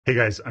Hey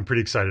guys, I'm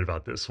pretty excited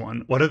about this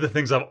one. One of the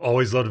things I've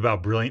always loved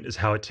about Brilliant is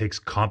how it takes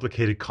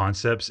complicated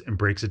concepts and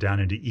breaks it down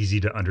into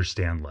easy to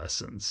understand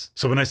lessons.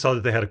 So when I saw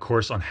that they had a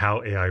course on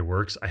how AI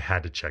works, I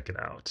had to check it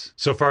out.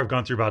 So far, I've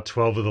gone through about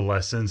 12 of the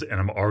lessons and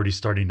I'm already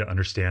starting to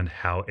understand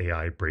how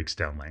AI breaks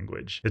down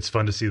language. It's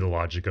fun to see the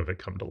logic of it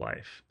come to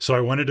life. So I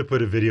wanted to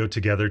put a video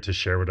together to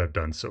share what I've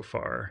done so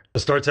far. It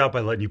starts out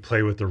by letting you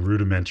play with the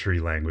rudimentary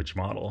language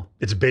model.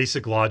 It's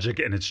basic logic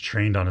and it's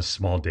trained on a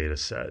small data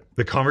set.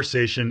 The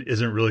conversation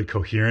isn't really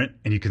coherent,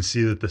 and you can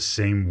see that the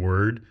same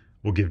word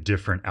will give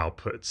different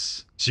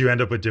outputs. So you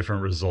end up with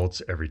different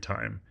results every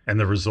time. And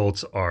the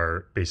results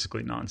are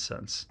basically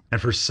nonsense.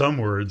 And for some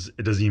words,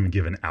 it doesn't even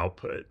give an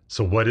output.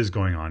 So what is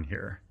going on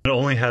here? It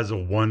only has a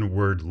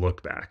one-word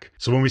look back.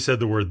 So when we said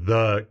the word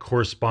the,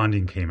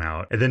 corresponding came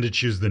out. And then to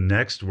choose the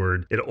next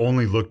word, it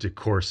only looked at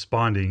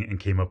corresponding and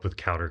came up with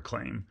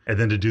counterclaim. And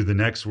then to do the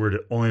next word,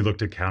 it only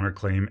looked at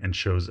counterclaim and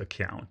chose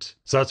account.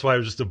 So that's why it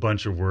was just a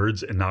bunch of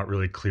words and not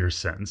really clear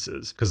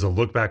sentences, because the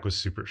look back was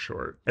super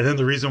short. And then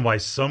the reason why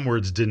some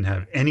words didn't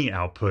have any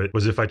output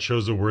was if I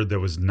chose a word that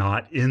was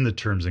not in the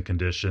terms and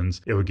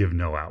conditions, it would give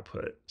no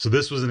output. So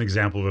this was an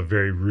example of a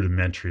very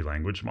rudimentary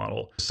language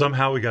model.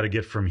 Somehow we got to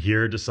get from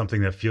here to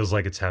something that feels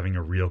like it's having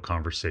a real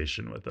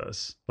conversation with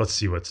us. Let's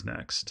see what's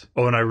next.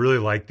 Oh, and I really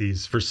like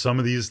these. For some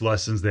of these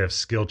lessons, they have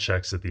skill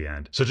checks at the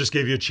end. So it just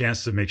gave you a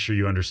chance to make sure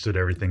you understood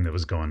everything that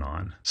was going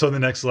on. So in the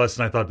next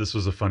lesson, I thought this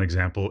was a fun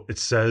example. It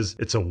says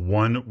it's a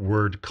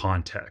one-word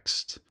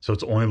context. So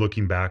it's only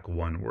looking back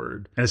one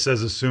word. And it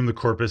says, assume the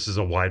corpus is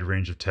a wide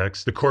range of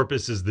text. The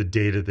corpus is the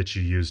data that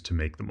you use to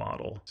make the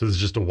model. So there's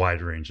just a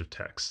wide range of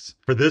texts.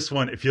 For this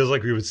one, it feels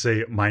like we would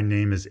say my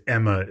name is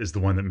Emma is the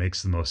one that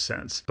makes the most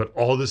sense. But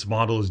all this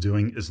model is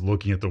doing is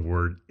looking at the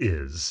word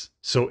is.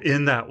 So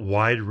in that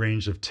wide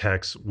range of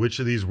text, which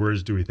of these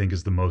words do we think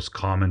is the most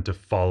common to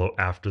follow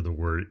after the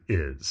word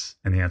is?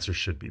 And the answer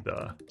should be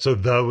the. So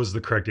the was the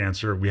correct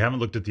answer. We haven't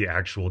looked at the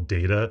actual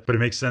data, but it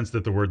makes sense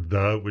that the word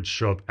the would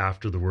show up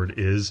after the word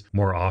is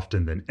more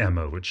often than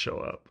Emma would show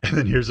up. And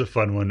then here's a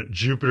fun one.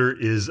 Jupiter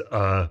is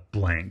a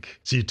blank.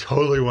 So you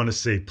totally want to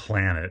say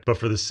planet, but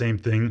for the same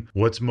thing,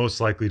 what's most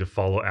likely to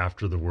follow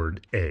after the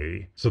word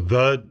a? So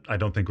the, I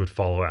don't think would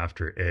follow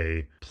after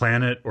a.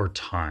 Planet or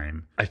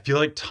time. I feel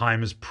like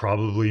time is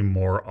probably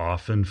more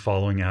often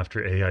following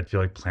after a. I feel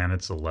like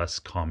planet's a less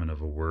common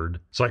of a word.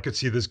 So I could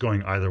see this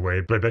going either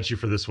way, but I bet you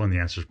for this one, the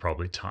answer is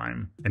probably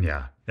time. And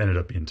yeah, ended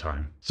up being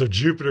time. So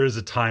Jupiter as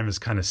a time is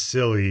kind of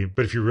silly,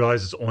 but if you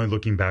realize it's only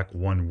looking back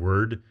one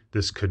word,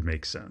 this could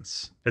make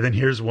sense. And then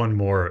here's one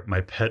more.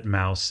 My pet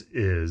mouse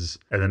is,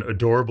 and then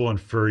adorable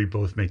and furry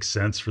both make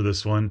sense for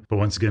this one. But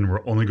once again,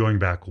 we're only going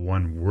back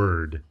one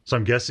word. So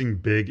I'm guessing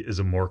big is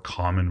a more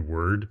common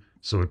word.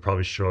 So it would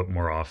probably show up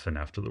more often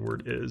after the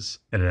word is,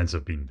 and it ends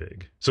up being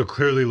big. So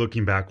clearly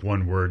looking back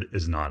one word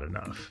is not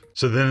enough.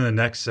 So then in the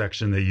next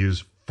section, they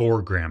use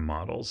 4-gram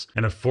models,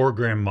 and a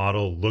 4-gram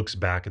model looks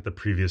back at the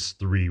previous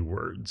 3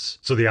 words.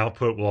 So the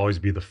output will always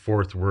be the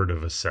 4th word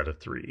of a set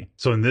of 3.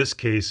 So in this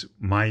case,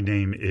 my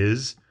name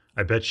is,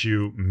 I bet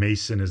you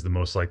Mason is the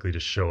most likely to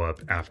show up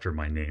after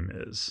my name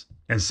is.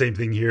 And same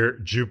thing here,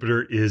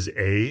 Jupiter is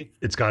a,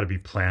 it's got to be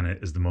planet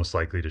is the most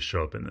likely to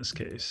show up in this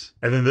case.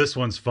 And then this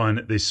one's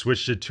fun. They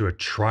switched it to a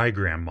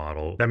trigram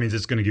model. That means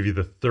it's going to give you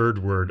the 3rd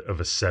word of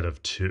a set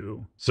of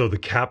 2. So the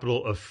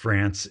capital of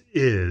France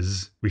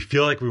is, we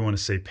feel like we want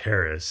to say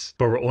Paris,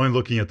 but we're only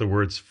looking at the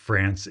words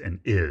France and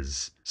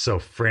is. So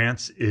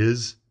France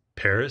is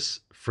Paris,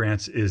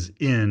 France is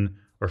in,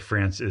 or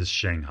France is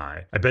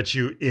Shanghai. I bet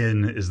you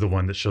in is the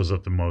one that shows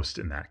up the most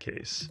in that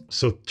case.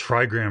 So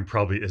trigram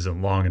probably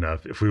isn't long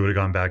enough. If we would have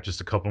gone back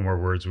just a couple more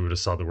words, we would have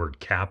saw the word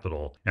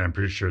capital, and I'm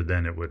pretty sure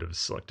then it would have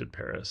selected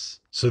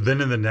Paris. So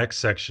then in the next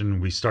section,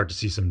 we start to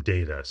see some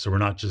data. So we're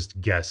not just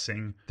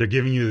guessing. They're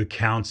giving you the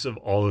counts of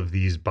all of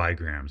these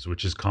bigrams,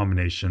 which is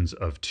combinations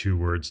of 2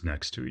 words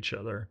next to each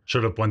other.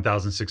 Showed up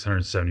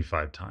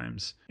 1,675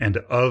 times. And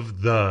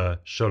of the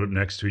showed up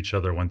next to each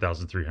other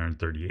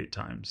 1,338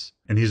 times.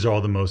 And these are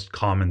all the most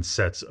common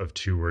sets of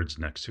 2 words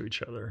next to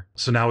each other.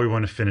 So now we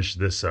want to finish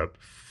this up.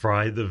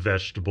 Fry the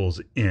vegetables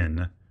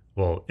in.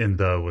 Well, in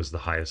the was the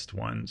highest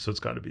one, so it's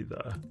got to be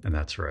the, and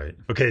that's right.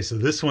 Okay, so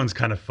this one's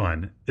kind of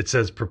fun. It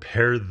says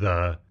prepare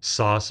the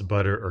sauce,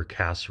 butter, or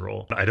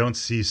casserole. I don't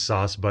see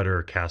sauce, butter,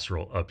 or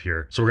casserole up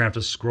here. So we're gonna have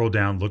to scroll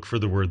down, look for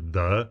the word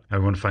the. I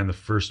want to find the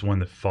first one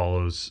that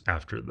follows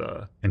after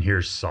the, and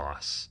here's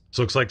sauce.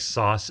 So it looks like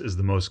sauce is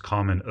the most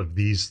common of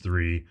these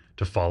 3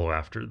 to follow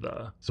after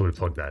the. So we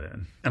plug that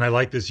in. And I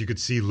like this. You could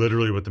see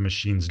literally what the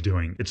machine's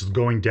doing. It's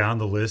going down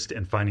the list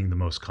and finding the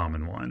most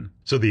common one.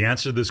 So the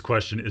answer to this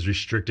question is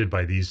restricted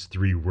by these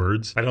 3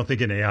 words. I don't think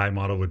an AI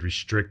model would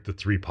restrict the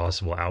 3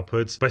 possible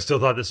outputs, but I still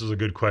thought this was a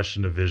good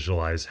question to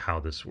visualize how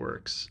this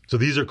works. So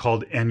these are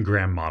called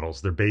n-gram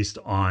models. They're based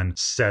on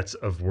sets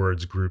of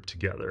words grouped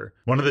together.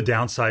 One of the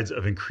downsides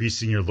of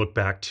increasing your look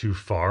back too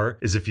far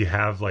is if you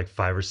have like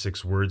 5 or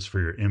 6 words for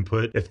your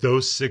input, if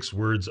those 6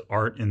 words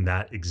aren't in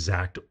that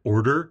exact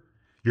order,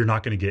 you're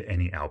not going to get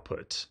any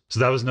output. So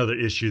that was another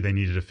issue they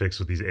needed to fix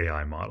with these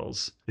AI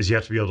models, is you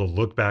have to be able to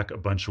look back a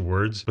bunch of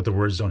words, but the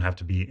words don't have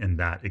to be in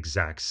that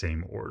exact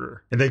same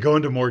order. And they go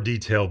into more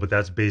detail, but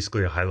that's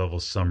basically a high-level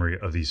summary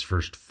of these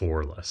first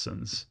 4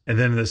 lessons. And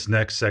then in this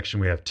next section,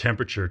 we have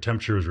temperature.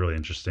 Temperature was really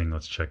interesting.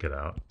 Let's check it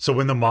out. So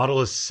when the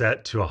model is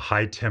set to a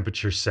high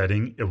temperature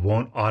setting, it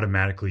won't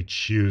automatically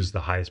choose the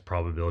highest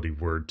probability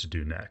word to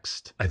do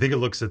next. I think it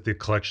looks at the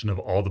collection of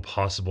all the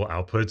possible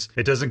outputs.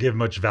 It doesn't give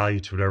much value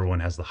to whatever one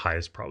has the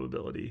highest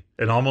probability.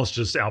 It almost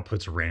just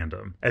outputs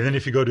random. And then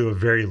if you go to a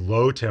very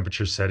low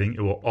temperature setting,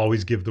 it will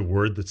always give the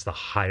word that's the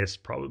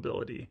highest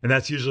probability. And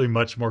that's usually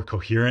much more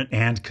coherent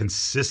and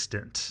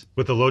consistent.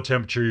 With a low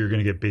temperature, you're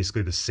going to get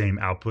basically the same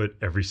output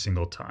every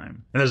single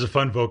time. And there's a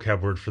fun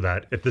vocab word for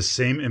that. If the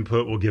same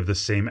input will give the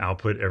same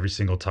output every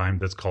single time,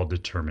 that's called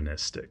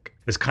deterministic.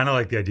 It's kind of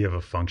like the idea of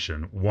a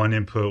function. One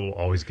input will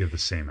always give the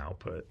same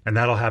output. And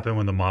that'll happen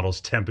when the model's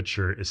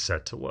temperature is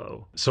set to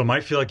low. So it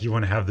might feel like you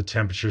want to have the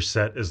temperature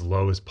set as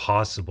low as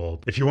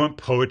possible. If you want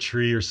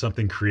poetry or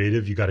something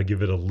creative, you got to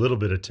give it a little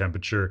bit of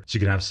temperature so you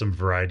can have some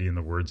variety in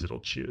the words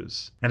it'll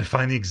choose. And to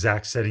find the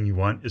exact setting you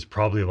want is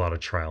probably a lot of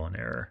trial and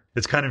error.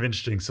 It's kind of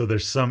interesting. So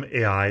there's some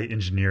AI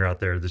engineer out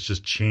there that's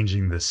just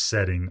changing this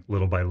setting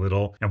little by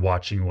little and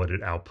watching what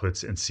it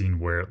outputs and seeing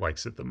where it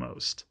likes it the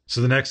most.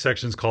 So the next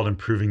section is called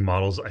improving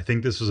models. I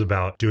think this was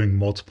about doing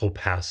multiple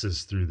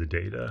passes through the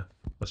data.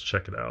 Let's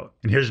check it out.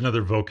 And here's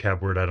another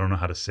vocab word. I don't know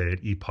how to say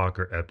it, epoch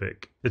or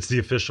epic. It's the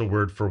official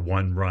word for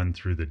one run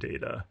through the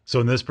data. So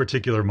in this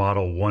particular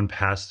model, one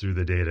pass through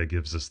the data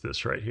gives us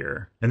this right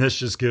here. And this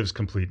just gives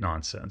complete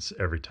nonsense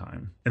every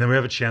time. And then we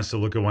have a chance to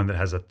look at one that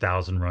has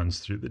 1,000 runs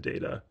through the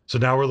data. So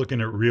now we're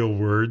looking at real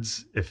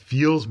words. It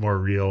feels more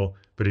real,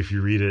 but if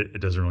you read it, it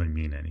doesn't really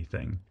mean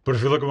anything. But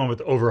if you look at one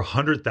with over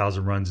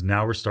 100,000 runs,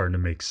 now we're starting to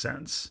make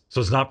sense. So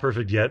it's not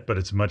perfect yet, but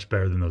it's much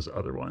better than those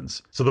other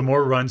ones. So the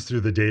more runs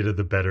through the data,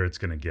 the better it's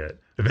going to get.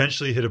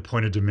 Eventually hit a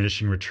point of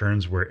diminishing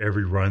returns where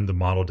every run the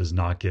model does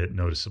not get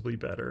noticeably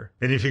better.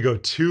 And if you go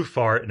too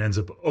far, it ends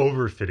up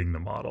overfitting the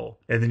model.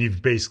 And then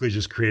you've basically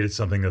just created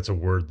something that's a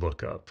word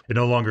lookup. It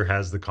no longer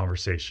has the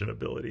conversation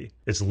ability.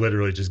 It's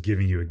literally just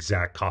giving you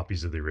exact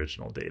copies of the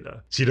original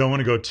data. So you don't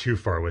want to go too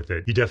far with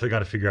it. You definitely got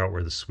to figure out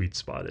where the sweet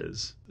spot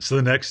is. So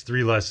the next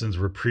 3 lessons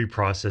were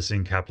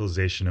pre-processing,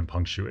 capitalization, and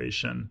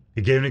punctuation.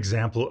 It gave an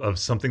example of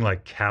something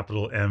like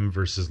capital M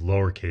versus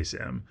lowercase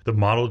m. The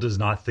model does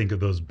not think of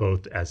those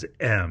both as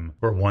M,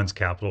 where one's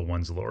capital,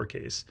 one's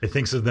lowercase. It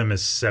thinks of them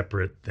as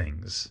separate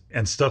things.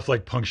 And stuff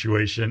like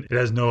punctuation, it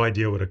has no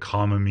idea what a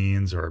comma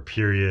means or a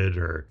period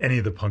or any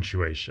of the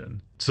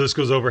punctuation. So this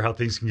goes over how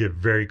things can get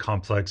very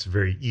complex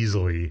very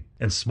easily,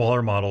 and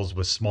smaller models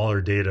with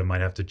smaller data might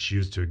have to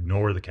choose to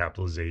ignore the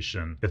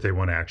capitalization if they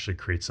want to actually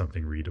create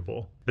something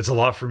readable. It's a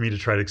lot for me to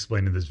try to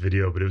explain in this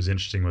video, but it was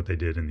interesting what they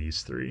did in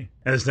these 3.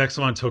 And this next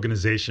one on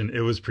tokenization,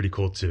 it was pretty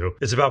cool too.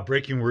 It's about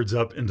breaking words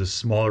up into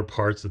smaller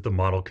parts that the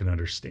model can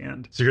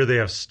understand. So here they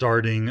have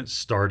starting,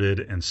 started,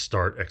 and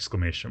start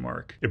exclamation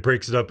mark. It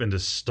breaks it up into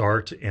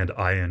start and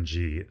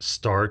ing,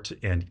 start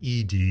and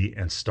ed,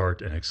 and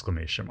start and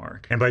exclamation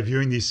mark. And by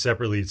viewing these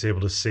separately, it's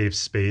able to save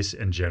space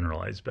and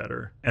generalize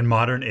better. And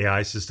modern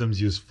AI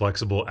systems use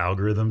flexible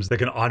algorithms that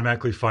can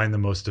automatically find the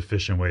most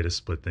efficient way to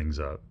split things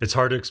up. It's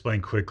hard to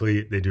explain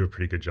quickly. They do a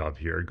pretty good job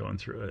here going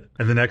through it.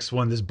 And the next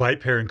one, this byte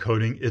pair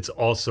encoding, it's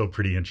also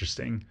pretty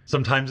interesting.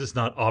 Sometimes it's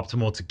not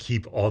optimal to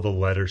keep all the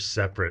letters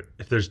separate.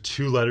 If there's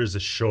 2 letters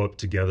that show up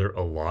together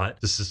a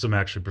lot, the system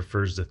actually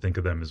prefers to think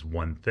of them as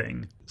one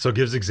thing. So it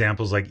gives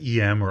examples like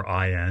EM or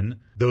IN.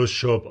 Those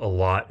show up a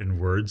lot in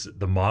words.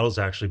 The model's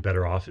actually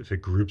better off if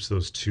it groups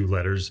those 2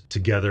 letters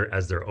together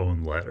as their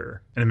own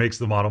letter. And it makes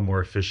the model more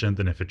efficient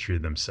than if it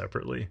treated them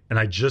separately. And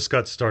I just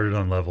got started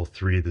on level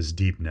 3, this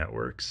deep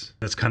networks.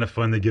 It's kind of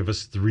fun. They give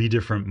us 3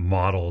 different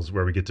models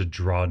where we get to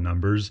draw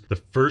numbers. The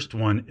first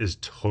one is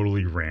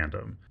totally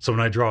random. So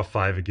when I draw a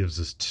 5, it gives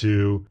us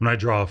 2. When I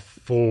draw a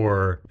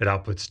 4, it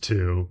outputs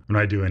 2.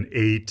 When I do an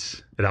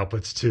 8, it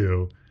outputs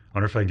 2. I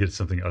wonder if I can get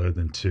something other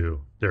than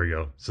 2. There we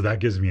go. So that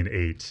gives me an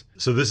 8.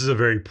 So this is a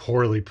very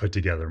poorly put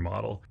together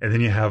model. And then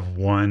you have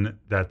one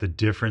that the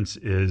difference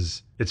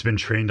is it's been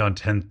trained on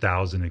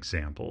 10,000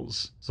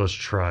 examples. So let's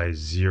try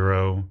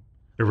 0.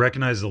 It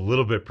recognizes a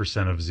little bit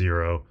percent of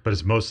 0, but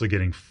it's mostly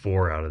getting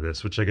 4 out of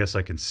this, which I guess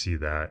I can see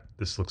that.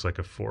 This looks like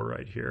a 4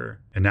 right here.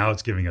 And now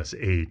it's giving us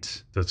 8.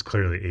 So it's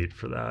clearly 8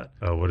 for that.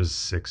 What does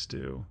 6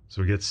 do?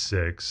 So we get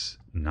 6.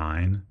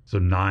 9. So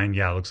 9,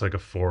 yeah, it looks like a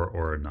 4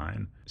 or a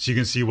 9. So you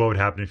can see what would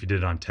happen if you did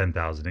it on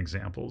 10,000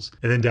 examples.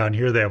 And then down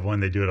here, they have one,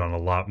 they do it on a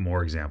lot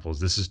more examples.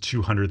 This is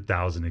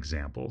 200,000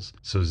 examples.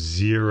 So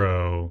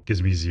 0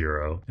 gives me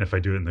 0. And if I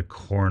do it in the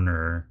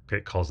corner, okay,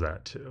 it calls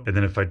that 2. And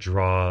then if I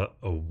draw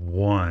a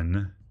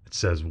 1, it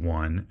says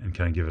 1, and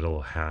can I give it a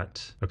little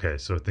hat? Okay,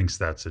 so it thinks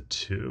that's a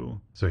 2.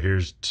 So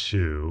here's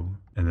 2,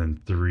 and then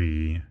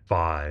 3,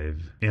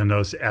 5. You'll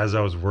notice as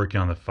I was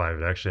working on the 5,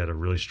 it actually had a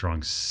really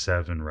strong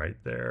 7 right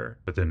there,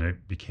 but then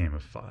it became a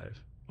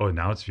 5. Oh,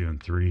 now it's viewing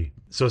 3.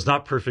 So it's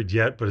not perfect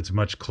yet, but it's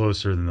much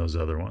closer than those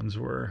other ones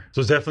were.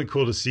 So it's definitely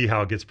cool to see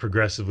how it gets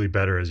progressively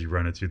better as you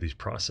run it through these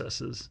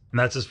processes. And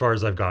that's as far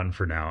as I've gotten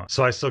for now.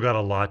 So I still got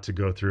a lot to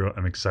go through.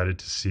 I'm excited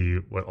to see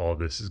what all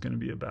this is going to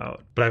be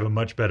about. But I have a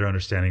much better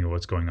understanding of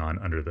what's going on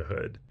under the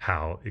hood.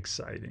 How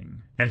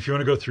exciting. And if you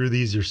want to go through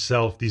these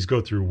yourself, these go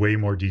through way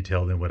more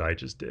detail than what I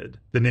just did.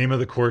 The name of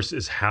the course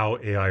is How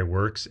AI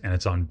Works, and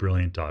it's on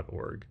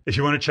brilliant.org. If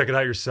you want to check it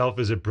out yourself,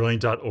 visit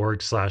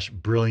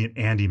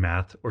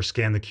brilliant.org/brilliantandymath or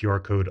scan the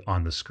QR code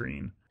on the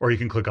screen. Or you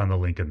can click on the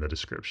link in the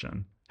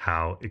description.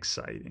 How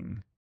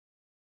exciting.